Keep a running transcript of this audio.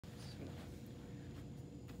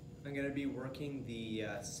I'm going to be working the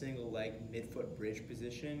single leg midfoot bridge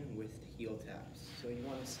position with heel taps. So you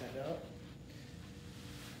want to set up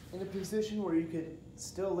in a position where you could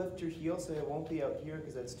still lift your heel, so it won't be out here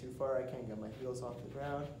because that's too far. I can't get my heels off the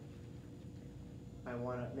ground. I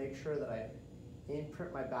want to make sure that I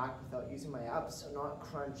imprint my back without using my abs, so not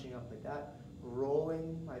crunching up like that.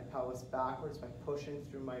 Rolling my pelvis backwards by pushing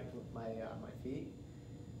through my feet.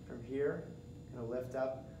 From here, I'm going to lift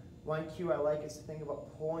up. One cue I like is to think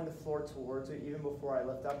about pulling the floor towards it. Even before I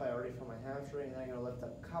lift up, I already feel my hamstring, and then I'm going to lift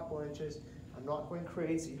up a couple inches. I'm not going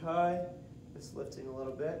crazy high, just lifting a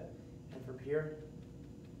little bit. And from here,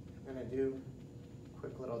 I'm going to do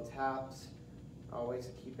quick little taps, always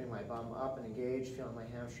keeping my bum up and engaged, feeling my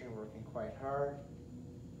hamstring working quite hard.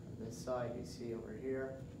 From this side, you see over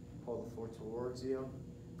here, pull the floor towards you.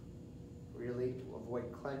 Really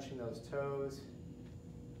avoid clenching those toes.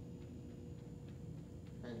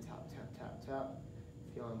 And tap, tap, tap, tap.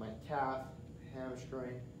 Feeling my calf,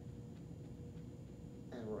 hamstring,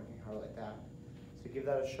 and working hard like that. So give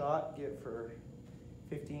that a shot. Give it for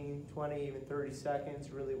 15, 20, even 30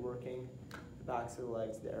 seconds, really working the backs of the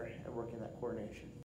legs there and working that coordination.